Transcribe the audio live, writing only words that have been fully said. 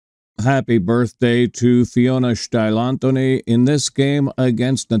Happy birthday to Fiona Steil-Antoni in this game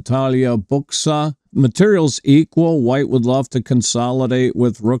against Nataliya Buksa. Materials equal. White would love to consolidate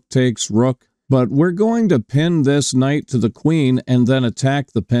with rook takes rook, but we're going to pin this knight to the queen and then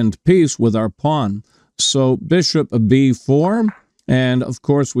attack the pinned piece with our pawn. So bishop b4, and of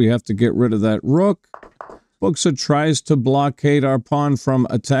course we have to get rid of that rook. Buksa tries to blockade our pawn from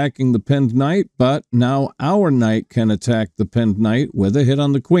attacking the pinned knight, but now our knight can attack the pinned knight with a hit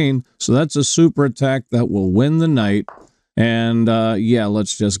on the queen. So that's a super attack that will win the knight. And yeah,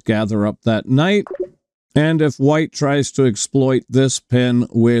 let's just gather up that knight. And if white tries to exploit this pin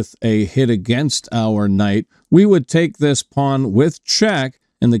with a hit against our knight, we would take this pawn with check,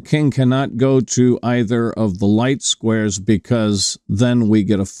 and the king cannot go to either of the light squares because then we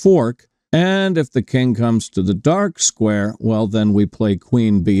get a fork. And if the king comes to the dark square, well, then we play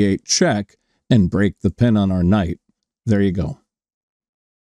queen b8 check and break the pin on our knight. There you go.